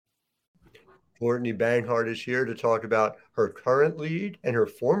Courtney Banghart is here to talk about her current lead and her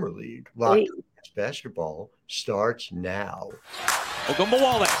former lead. Hey. Locked Basketball starts now.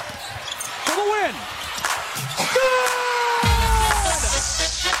 Ogunbowale for the win.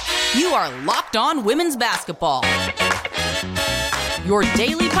 You are Locked On Women's Basketball, your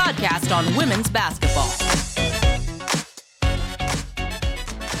daily podcast on women's basketball.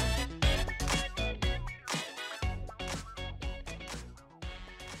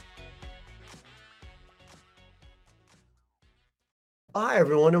 Hi,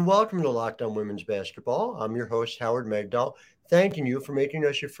 everyone, and welcome to Locked On Women's Basketball. I'm your host, Howard Megdal, thanking you for making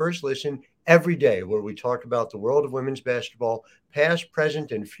us your first listen every day, where we talk about the world of women's basketball, past,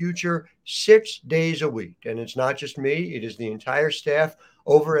 present, and future, 6 days a week. And it's not just me, it is the entire staff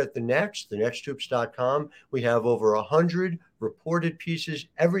over at The Next, thenexthoops.com. We have over 100 reported pieces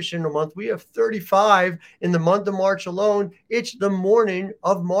every single month. We have 35 in the month of March alone. It's the morning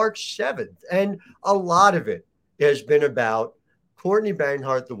of March 7th, and a lot of it has been about Courtney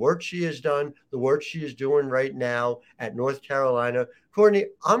Banghart, the work she has done, the work she is doing right now at North Carolina. Courtney,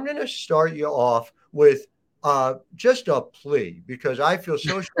 I'm going to start you off with just a plea, because I feel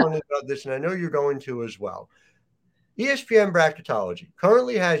so strongly about this, and I know you're going to as well. ESPN Bracketology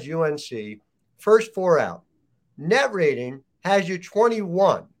currently has UNC first four out. Net rating has you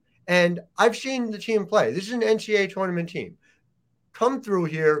 21. And I've seen the team play. This is an NCAA tournament team. Come through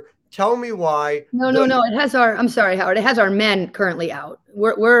here. Tell me why. No. It has I'm sorry, Howard. It has our men currently out.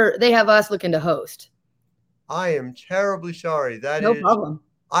 They have us looking to host. I am terribly sorry. No problem.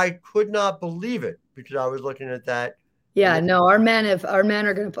 I could not believe it, because I was looking at that. Yeah, no, our men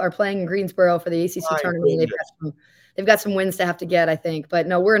are playing in Greensboro for the ACC tournament. They've got some wins to have to get, I think. But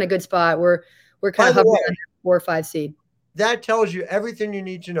no, we're in a good spot. We're kind of hovering on 4 or 5 seed. That tells you everything you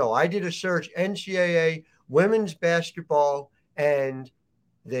need to know. I did a search, NCAA women's basketball, and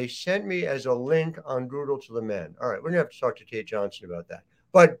they sent me as a link on Google to the men. All right, we're going to have to talk to Kate Johnson about that.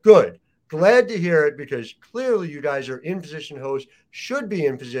 But good. Glad to hear it, because clearly you guys are in position to host, should be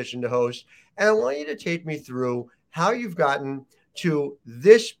in position to host. And I want you to take me through how you've gotten to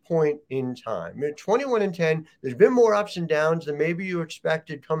this point in time. At 21-10, there's been more ups and downs than maybe you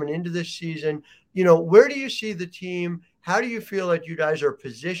expected coming into this season. You know, where do you see the team? How do you feel like you guys are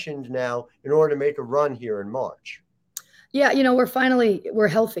positioned now in order to make a run here in March? Yeah, we're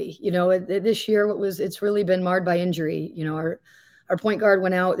healthy. This year it's really been marred by injury. Our point guard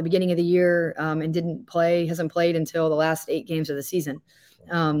went out at the beginning of the year and hasn't played until the last 8 games of the season.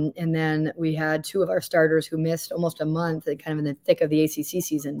 And then we had 2 of our starters who missed almost a month, kind of in the thick of the ACC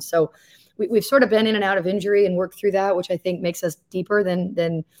season. So we've sort of been in and out of injury and worked through that, which I think makes us deeper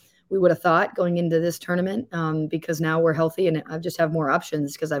than we would have thought going into this tournament, because now we're healthy and I just have more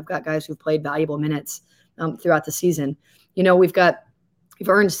options, because I've got guys who've played valuable minutes throughout the season. We've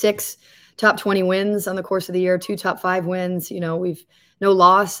earned 6 top 20 wins on the course of the year, 2 top 5 wins. We've no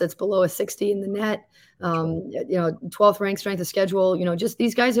loss that's below a 60 in the net. 12th ranked strength of schedule. Just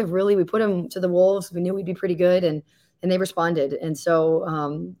these guys we put them to the wolves. We knew we'd be pretty good, and they responded. And so,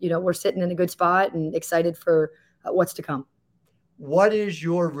 we're sitting in a good spot and excited for what's to come. What is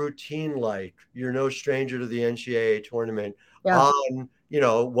your routine like? You're no stranger to the NCAA tournament. Yeah.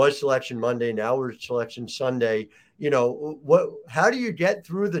 Was selection Monday. Now we're selection Sunday. How do you get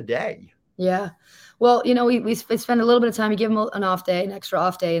through the day? Yeah. Well, we spend a little bit of time. You give them an off day, an extra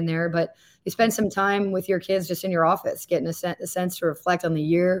off day in there, but you spend some time with your kids just in your office, getting a sense to reflect on the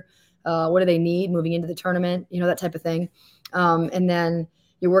year. What do they need moving into the tournament? That type of thing. And then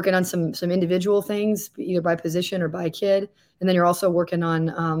you're working on some individual things, either by position or by kid. And then you're also working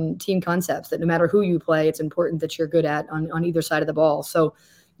on team concepts that no matter who you play, it's important that you're good at on either side of the ball. So,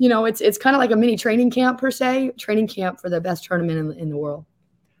 it's kind of like a mini training camp per se, training camp for the best tournament in the world.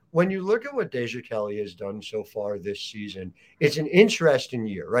 When you look at what Deja Kelly has done so far this season, it's an interesting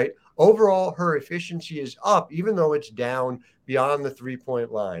year, right? Overall, her efficiency is up, even though it's down beyond the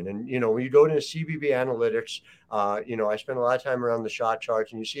 3-point line. And, when you go to CBB analytics, I spend a lot of time around the shot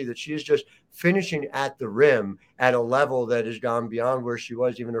charts, and you see that she is just finishing at the rim at a level that has gone beyond where she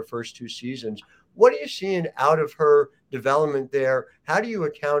was even her first 2 seasons. What are you seeing out of her development there? How do you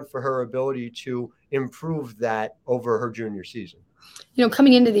account for her ability to improve that over her junior season?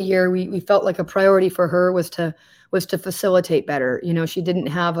 Coming into the year, we felt like a priority for her was to facilitate better. She didn't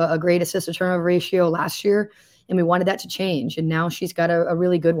have a great assist to turnover ratio last year, and we wanted that to change. And now she's got a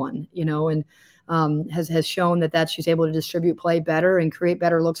really good one, and has shown that she's able to distribute play better and create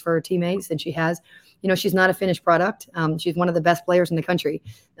better looks for her teammates than she has. She's not a finished product. She's one of the best players in the country.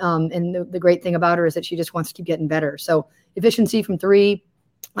 And the great thing about her is that she just wants to keep getting better. So efficiency from 3,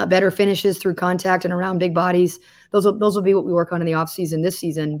 better finishes through contact and around big bodies, those will be what we work on in the off season this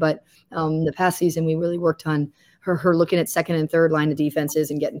season. But the past season, we really worked on her looking at second and third line of defenses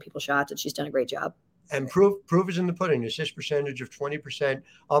and getting people shots, and she's done a great job. And proof is in the pudding. Assist percentage of 20%,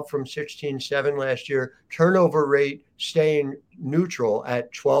 up from 16.7 last year. Turnover rate staying neutral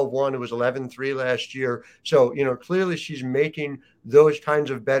at 12.1. It was 11.3 last year. So, clearly she's making those kinds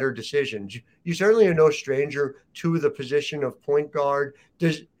of better decisions. You certainly are no stranger to the position of point guard.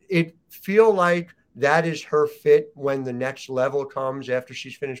 Does it feel like that is her fit when the next level comes after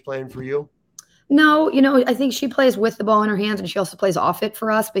she's finished playing for you? No, I think she plays with the ball in her hands, and she also plays off it for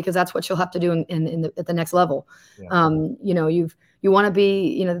us because that's what she'll have to do at the next level. Yeah. You want to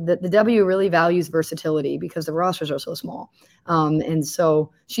be, the W really values versatility because the rosters are so small. And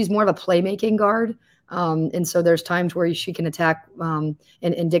so she's more of a playmaking guard. And so there's times where she can attack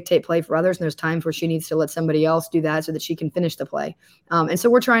and dictate play for others. And there's times where she needs to let somebody else do that so that she can finish the play. And so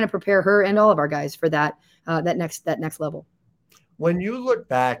we're trying to prepare her and all of our guys for that next level. When you look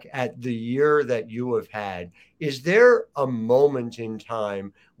back at the year that you have had, is there a moment in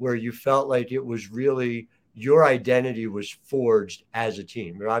time where you felt like it was really your identity was forged as a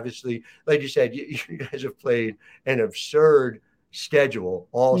team? Obviously, like you said, you guys have played an absurd schedule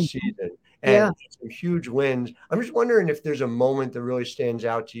all season and some huge wins. I'm just wondering if there's a moment that really stands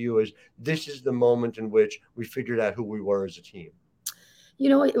out to you as this is the moment in which we figured out who we were as a team. We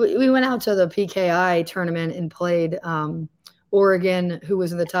went out to the PKI tournament and played Oregon, who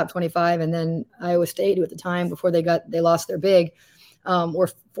was in the top 25, and then Iowa State, who at the time before they lost their big, were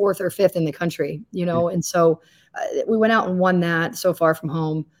fourth or fifth in the country, and so we went out and won that so far from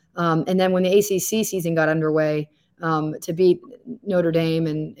home. And then when the ACC season got underway, to beat Notre Dame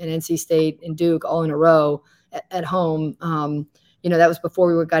and NC State and Duke all in a row at home, that was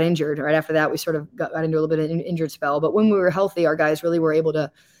before we got injured. Right after that, we sort of got into a little bit of an injured spell. But when we were healthy, our guys really were able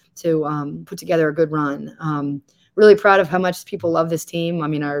to put together a good run. Really proud of how much people love this team. I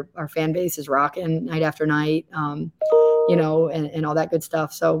mean, our fan base is rocking night after night, and all that good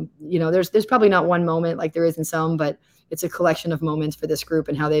stuff. So, there's probably not one moment like there is in some, but it's a collection of moments for this group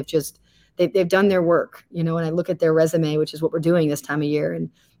and how they've done their work, and I look at their resume, which is what we're doing this time of year. And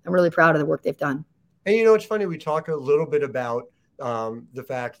I'm really proud of the work they've done. And, it's funny. We talk a little bit about the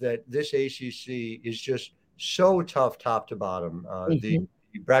fact that this ACC is just so tough top to bottom. The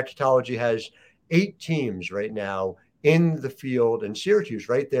bracketology has 8 teams right now in the field, and Syracuse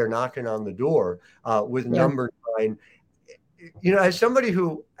right there knocking on the door with number 9. As somebody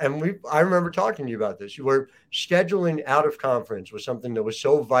who, I remember talking to you about this, you were scheduling out of conference was something that was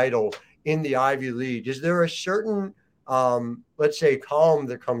so vital in the Ivy League. Is there a certain, let's say, calm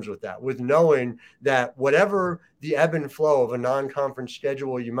that comes with that, with knowing that whatever the ebb and flow of a non-conference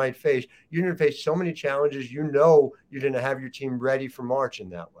schedule you might face, you're going to face so many challenges, you're going to have your team ready for March in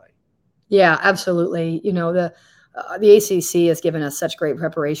that way? Yeah, absolutely. The ACC has given us such great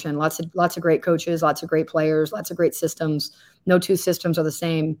preparation, lots of great coaches, lots of great players, lots of great systems. No two systems are the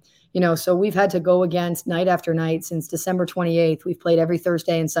same, so we've had to go against night after night since December 28th. We've played every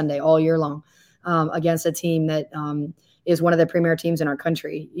Thursday and Sunday all year long against a team that is one of the premier teams in our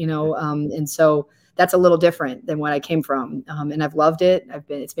country, and so that's a little different than what I came from. And I've loved it.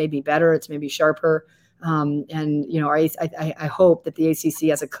 It's made me better. It's made me sharper. I hope that the ACC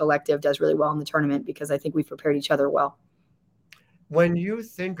as a collective does really well in the tournament because I think we've prepared each other well. When you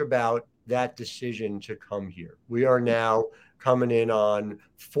think about that decision to come here, we are now coming in on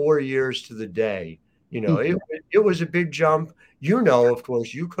 4 years to the day. It was a big jump. Of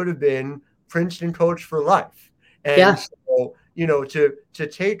course, you could have been Princeton coach for life. And so, to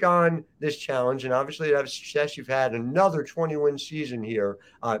take on this challenge, and obviously to have success, you've had another 20-win season here.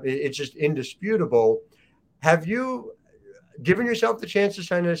 It's just indisputable. Have you given yourself the chance to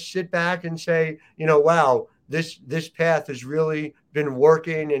kind of sit back and say, wow, this path has really been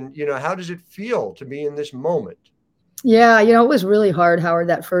working, and how does it feel to be in this moment? Yeah, it was really hard, Howard,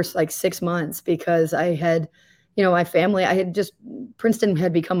 that first 6 months because I had, my family. Princeton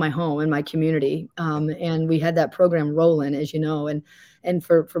had become my home and my community, and we had that program rolling, as you know, and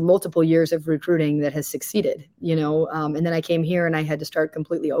for multiple years of recruiting that has succeeded, and then I came here and I had to start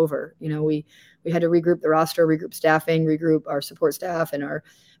completely over. We had to regroup the roster, regroup staffing, regroup our support staff and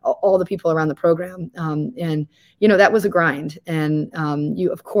all the people around the program. And that was a grind. And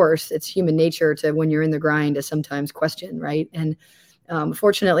of course, it's human nature to, when you're in the grind, to sometimes question, right? And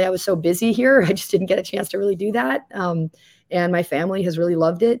fortunately, I was so busy here, I just didn't get a chance to really do that. And my family has really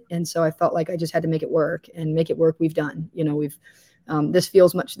loved it. And so I felt like I just had to make it work, and make it work. We've done, this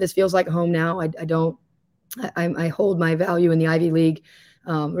feels like home now. I hold my value in the Ivy League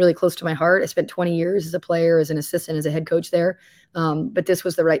really close to my heart. I spent 20 years as a player, as an assistant, as a head coach there. But this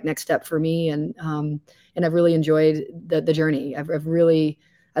was the right next step for me. And I've really enjoyed the journey.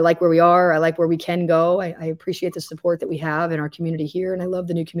 I like where we are. I like where we can go. I appreciate the support that we have in our community here. And I love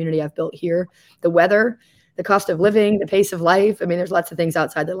the new community I've built here. The weather, the cost of living, the pace of life. I mean, there's lots of things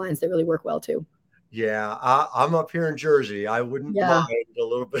outside the lines that really work well too. Yeah, I'm up here in Jersey. I wouldn't mind a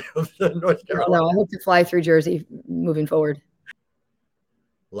little bit of the North Carolina. No, I hope to fly through Jersey moving forward.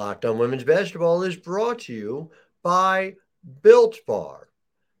 Locked On Women's Basketball is brought to you by Built Bar.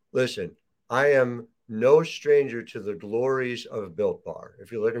 Listen, I am no stranger to the glories of Built Bar.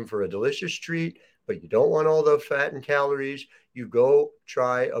 If you're looking for a delicious treat, but you don't want all the fat and calories, you go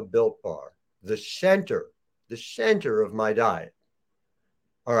try a Built Bar. The center of my diet.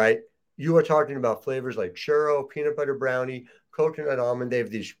 All right. You are talking about flavors like churro, peanut butter brownie, coconut almond. They have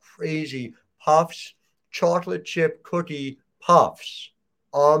these crazy puffs, chocolate chip cookie puffs.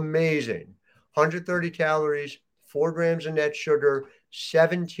 Amazing. 130 calories, 4 grams of net sugar,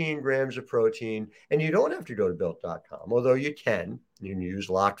 17 grams of protein. And you don't have to go to built.com, although you can. You can use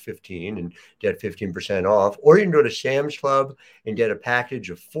LOCK15 and get 15% off. Or you can go to Sam's Club and get a package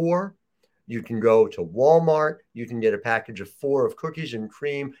of 4. You can go to Walmart. You can get a package of 4 of cookies and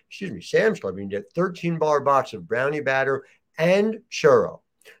cream. Sam's Club. You can get 13-bar box of brownie batter and churro.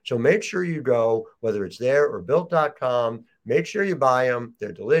 So make sure you go, whether it's there or built.com. Make sure you buy them.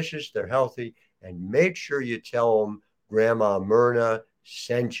 They're delicious. They're healthy. And make sure you tell them Grandma Myrna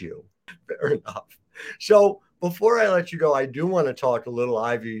sent you. Fair enough. So before I let you go, I do want to talk a little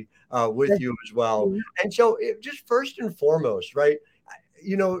Ivy with you as well. And so just first and foremost, right?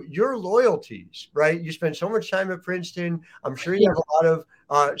 You know, your loyalties, right? You spend so much time at Princeton. I'm sure you have a lot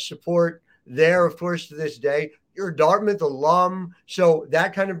of support there, of course, to this day. You're a Dartmouth alum, so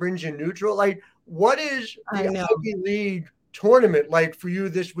that kind of brings you neutral. Like, what is the Ivy League tournament like for you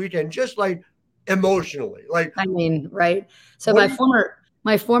this weekend? Just like emotionally, like, I mean, right? So my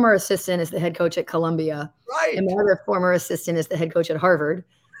former assistant is the head coach at Columbia, right? And my other former assistant is the head coach at Harvard.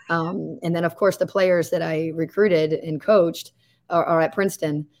 And then, of course, the players that I recruited and coached are at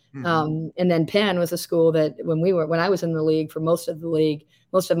Princeton. And then Penn was a school that when I was in the league for most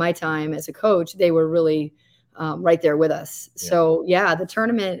of my time as a coach, they were really right there with us. Yeah. So the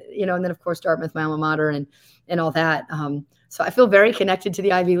tournament, and then of course Dartmouth, my alma mater, and all that. So I feel very connected to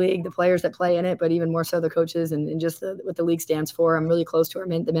the Ivy League, the players that play in it, but even more so the coaches and just what the league stands for. I'm really close to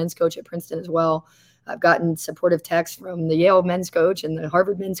the men's coach at Princeton as well. I've gotten supportive texts from the Yale men's coach and the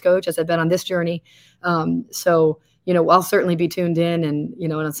Harvard men's coach as I've been on this journey. So I'll certainly be tuned in, and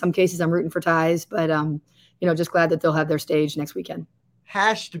in some cases I'm rooting for ties, but just glad that they'll have their stage next weekend.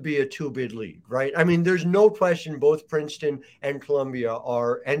 Has to be a 2-bid league, right? I mean, there's no question both Princeton and Columbia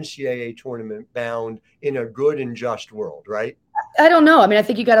are NCAA tournament bound in a good and just world, right? I don't know. I mean, I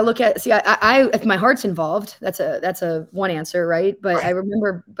think you got to look at, I if my heart's involved, that's a one answer, right? But right. I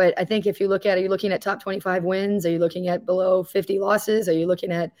remember, but I think if you look at, are you looking at top 25 wins? Are you looking at below 50 losses? Are you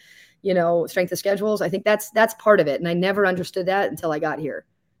looking at, strength of schedules? I think that's part of it. And I never understood that until I got here,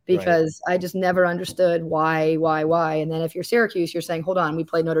 because I just never understood why. And then if you're Syracuse, you're saying, hold on, we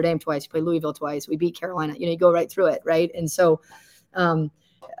played Notre Dame twice, we played Louisville twice, we beat Carolina, you go right through it. Right. And so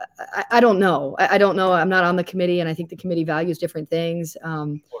I don't know. I don't know. I'm not on the committee, and I think the committee values different things.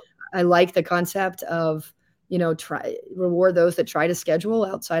 I like the concept of, reward those that try to schedule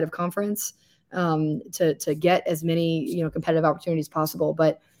outside of conference to get as many, competitive opportunities possible.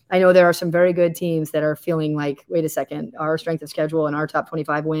 But I know there are some very good teams that are feeling like, wait a second, our strength of schedule and our top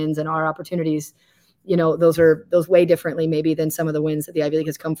 25 wins and our opportunities, those weigh differently maybe than some of the wins that the Ivy League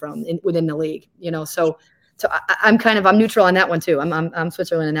has come from within the league, So I'm neutral on that one too. I'm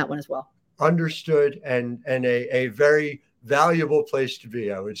Switzerland in that one as well. Understood. And a very valuable place to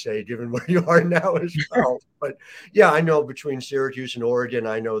be, I would say, given where you are now as well. But I know between Syracuse and Oregon,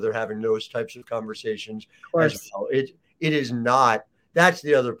 I know they're having those types of conversations as well. It is not. That's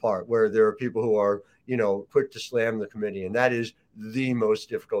the other part where there are people who are, quick to slam the committee. And that is the most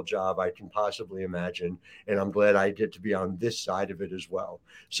difficult job I can possibly imagine. And I'm glad I get to be on this side of it as well.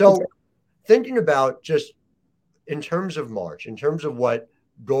 So thinking about just in terms of March, in terms of what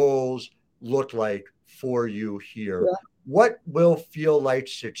goals look like for you here, what will feel like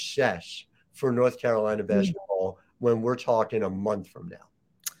success for North Carolina basketball when we're talking a month from now?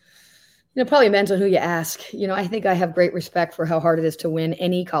 Probably depends on who you ask. I think I have great respect for how hard it is to win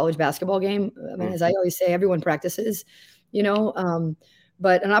any college basketball game. I mean, as I always say, everyone practices,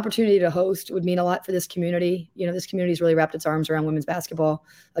 but an opportunity to host would mean a lot for this community. This community has really wrapped its arms around women's basketball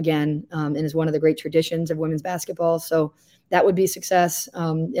again, and is one of the great traditions of women's basketball. So that would be success.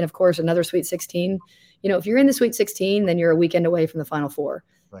 And of course, another Sweet 16, if you're in the Sweet 16, then you're a weekend away from the Final Four.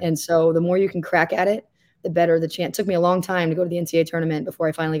 Right. And so the more you can crack at it, the better the chance. It took me a long time to go to the NCAA tournament before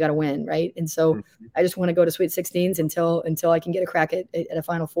I finally got a win, right? And so I just want to go to Sweet 16s until I can get a crack at a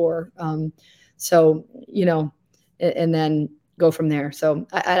Final Four. And then go from there. So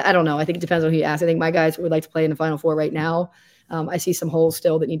I don't know. I think it depends on who you ask. I think my guys would like to play in the Final Four right now. I see some holes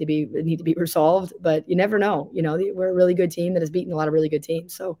still that need to be resolved, but you never know. We're a really good team that has beaten a lot of really good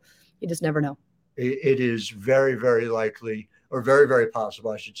teams. So you just never know. It is very, very likely, or very, very possible,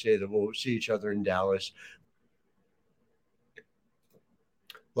 I should say, that we'll see each other in Dallas.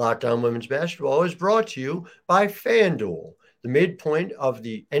 Locked On Women's Basketball is brought to you by FanDuel. The midpoint of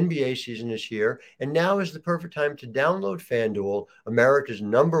the NBA season is here, and now is the perfect time to download FanDuel, America's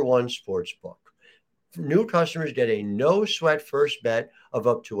 #1 sports book. New customers get a no-sweat first bet of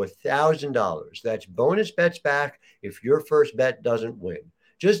up to $1,000. That's bonus bets back if your first bet doesn't win.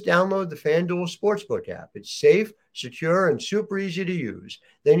 Just download the FanDuel Sportsbook app. It's safe, secure, and super easy to use.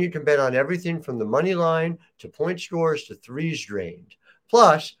 Then you can bet on everything from the money line to point scores to threes drained.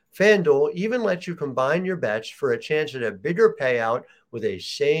 Plus, FanDuel even lets you combine your bets for a chance at a bigger payout with a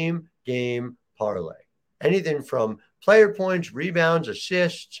same-game parlay. Anything from player points, rebounds,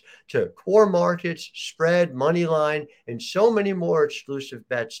 assists, to core markets, spread, money line, and so many more exclusive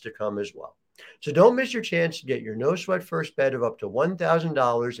bets to come as well. So don't miss your chance to get your no-sweat first bet of up to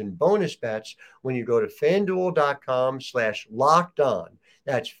 $1,000 in bonus bets when you go to FanDuel.com/LockedOn.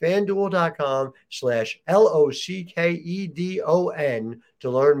 That's FanDuel.com/LOCKEDON to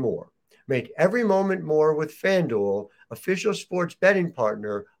learn more. Make every moment more with FanDuel, official sports betting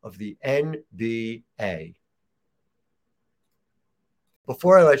partner of the NBA.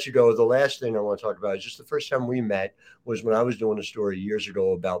 Before I let you go, the last thing I want to talk about is just the first time we met was when I was doing a story years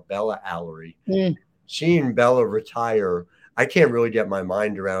ago about Bella Alarie. Seeing Bella retire, I can't really get my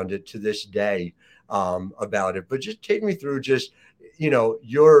mind around it to this day about it. But just take me through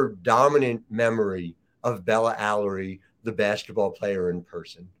your dominant memory of Bella Alarie, the basketball player in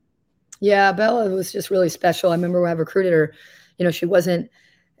person. Yeah, Bella was just really special. I remember when I recruited her, she wasn't.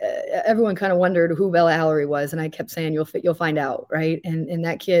 Everyone kind of wondered who Bella Alarie was, and I kept saying, "You'll find out, right?" And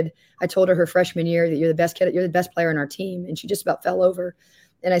that kid, I told her freshman year that you're the best kid, you're the best player on our team, and she just about fell over.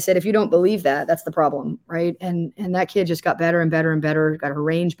 And I said, if you don't believe that, that's the problem, right? And that kid just got better and better and better, got her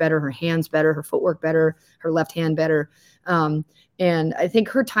range better, her hands better, her footwork better, her left hand better. And I think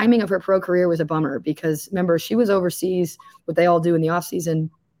her timing of her pro career was a bummer because remember, she was overseas, what they all do in the off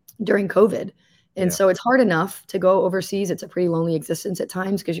season during COVID. And so it's hard enough to go overseas. It's a pretty lonely existence at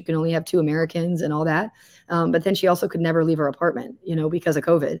times because you can only have 2 Americans and all that. But then she also could never leave her apartment, because of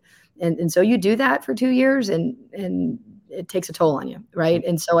COVID. And so you do that for 2 years and it takes a toll on you. Right.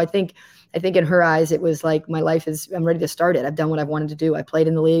 And so I think in her eyes, it was like, my life I'm ready to start it. I've done what I've wanted to do. I played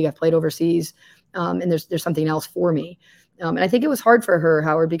in the league. I've played overseas. And there's something else for me. And I think it was hard for her,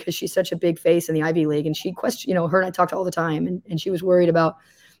 Howard, because she's such a big face in the Ivy League. And she questioned, her and I talked all the time. And she was worried about,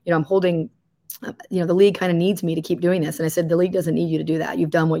 I'm holding, the league kind of needs me to keep doing this. And I said, the league doesn't need you to do that.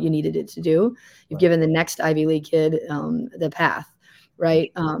 You've done what you needed it to do. You've given the next Ivy League kid the path,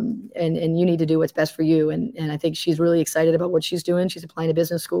 right? And you need to do what's best for you. And I think she's really excited about what she's doing. She's applying to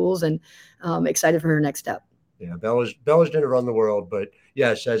business schools and excited for her next step. Yeah, Bella's didn't run the world, but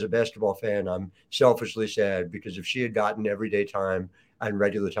yes, as a basketball fan, I'm selfishly sad because if she had gotten everyday time and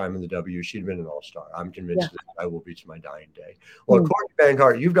regular time in the W, she'd been an all-star. I'm convinced that I will be to my dying day. Well, Courtney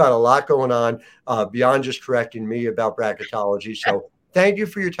Banghart, you've got a lot going on beyond just correcting me about bracketology. So thank you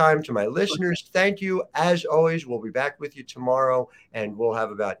for your time. To my listeners, thank you. As always, we'll be back with you tomorrow, and we'll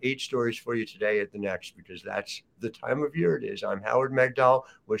have about 8 stories for you today at the next because that's the time of year it is. I'm Howard Megdal,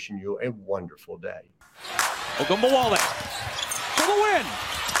 wishing you a wonderful day. Ogunbowale for the win.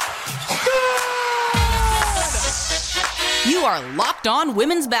 You are Locked On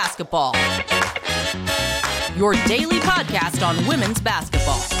Women's Basketball, your daily podcast on women's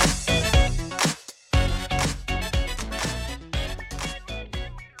basketball.